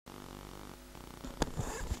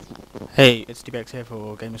Hey, it's DiBByy here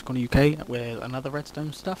for Gamers Corner UK with another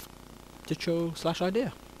Redstone stuff tutorial slash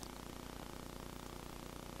idea.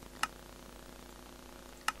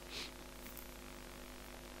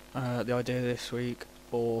 The idea this week,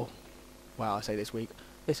 or well, I say this week,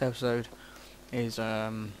 this episode is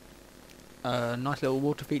a nice little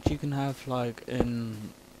water feature you can have like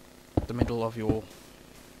in the middle of your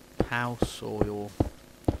house or your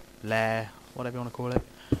lair, whatever you want to call it.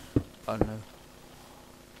 I don't know.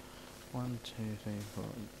 1, 2, 3, 4.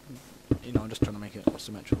 You know, I'm just trying to make it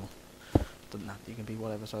symmetrical. Doesn't have to, you can be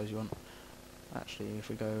whatever size you want. Actually, if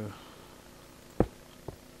we go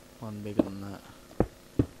one bigger than that.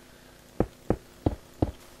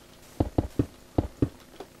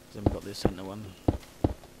 Then we've got this centre one.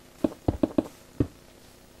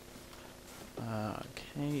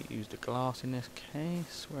 Okay, use the glass in this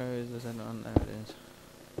case. Where is the centre one? There it is.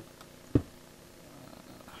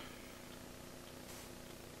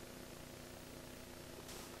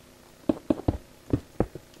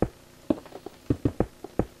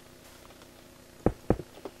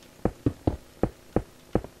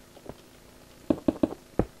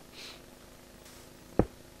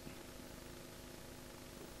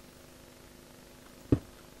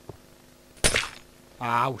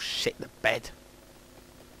 Oh shit, the bed.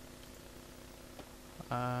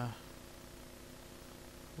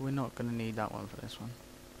 We're not gonna need that one for this one.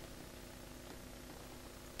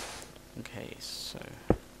 Okay, so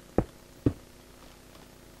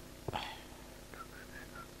let's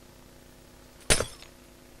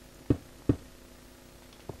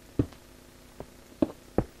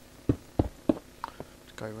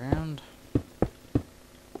go around.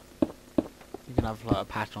 You can have like a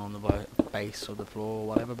pattern on the base of the floor or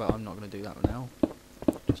whatever, but I'm not going to do that now,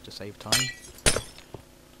 just to save time.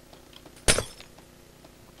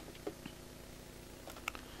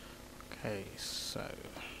 Okay, so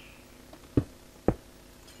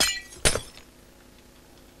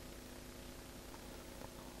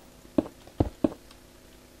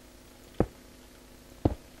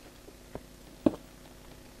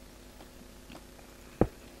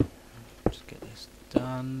just get this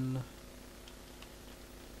done.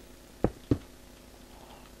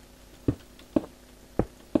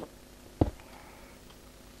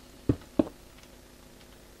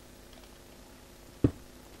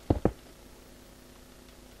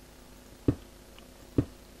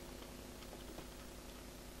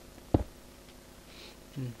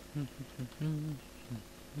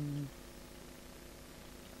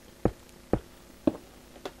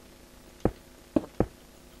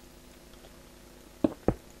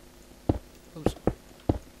 Oops.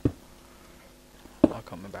 I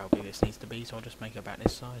can't remember how big this needs to be, so I'll just make it about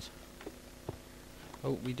this size.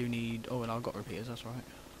 Oh, we do need... Oh, and I've got repeaters, that's right.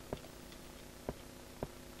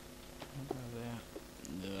 There.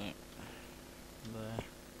 There. There.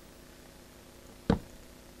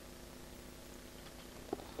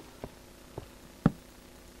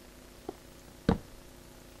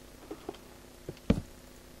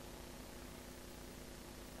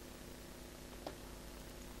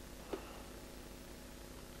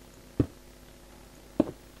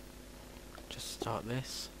 Start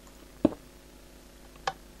this. Good.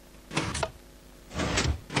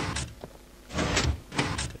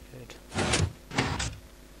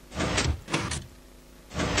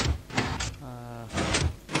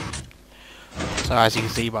 So as you can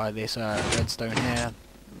see by this redstone here,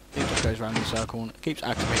 it just goes around in a circle and it keeps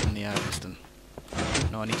activating the piston.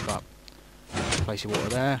 No, I need to go up. Place your water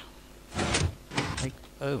there.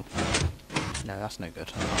 Oh. No, that's no good.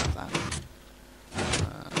 I can't have that.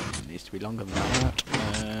 Needs to be longer than that.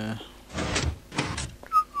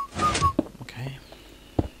 Okay.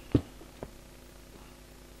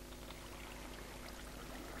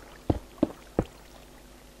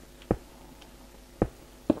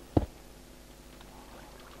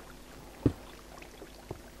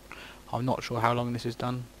 I'm not sure how long this is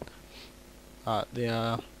done.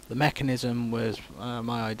 The mechanism was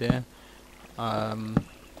my idea.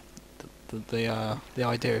 The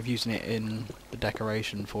idea of using it in the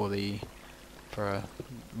decoration for a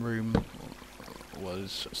room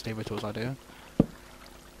was Steve Whittle's idea.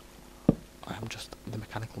 I am just the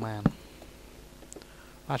mechanical man.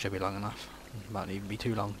 That should be long enough. Might even be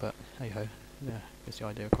too long, but hey ho. Yeah, gets the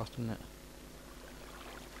idea across, doesn't it?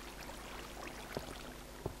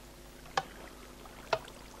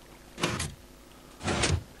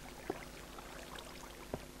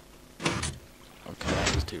 Okay,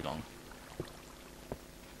 that was too long.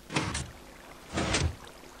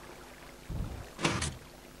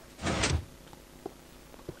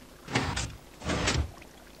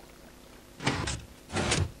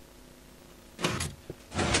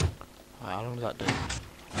 How long does that do?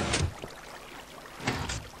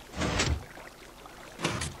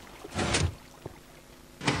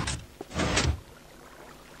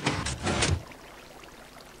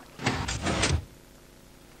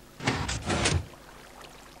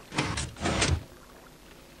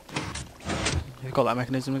 You've got that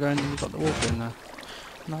mechanism going, and you've got the water in there.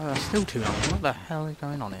 No, that's still too long. What the hell is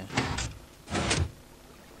going on here?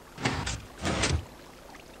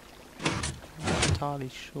 I'm not entirely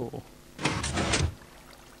sure.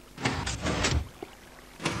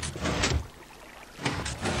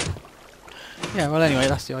 Yeah, well anyway,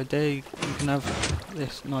 that's the idea. You can have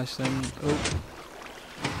this nice thing. Oh.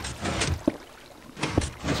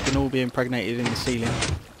 This can all be impregnated in the ceiling.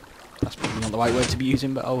 That's probably not the right word to be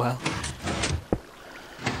using, but oh well.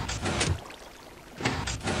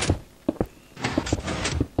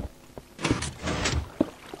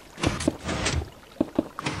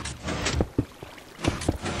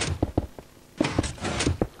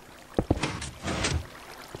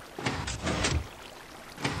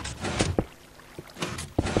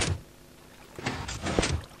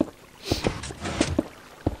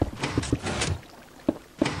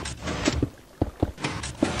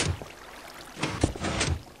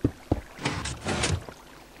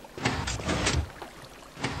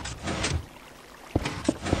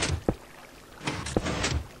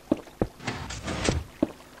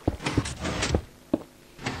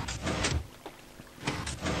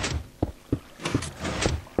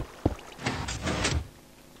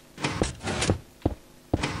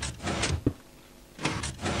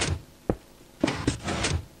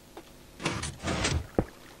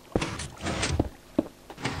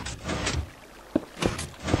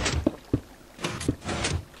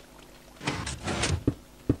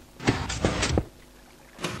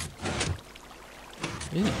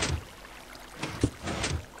 Really?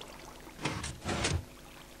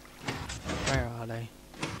 Where are they?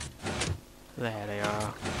 There they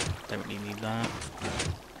are. Don't really need that.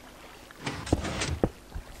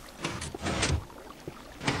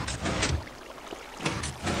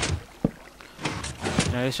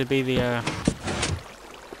 Now this would be the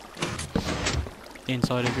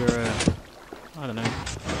inside of your, I don't know,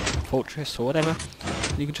 fortress or whatever.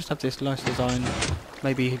 You can just have this nice design.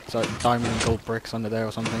 Maybe it's like diamond and gold bricks under there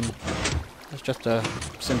or something. It's just a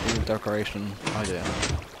simple decoration idea.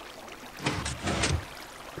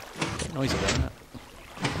 A bit noisy there, isn't it?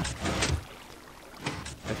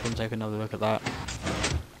 Let's come take another look at that.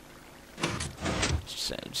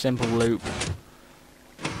 Simple loop.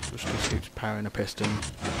 Just keeps powering a piston.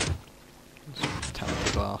 Just tap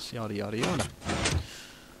the glass, yada yada yada.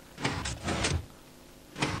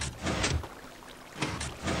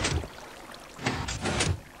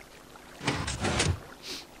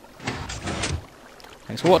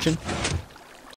 Thanks for watching.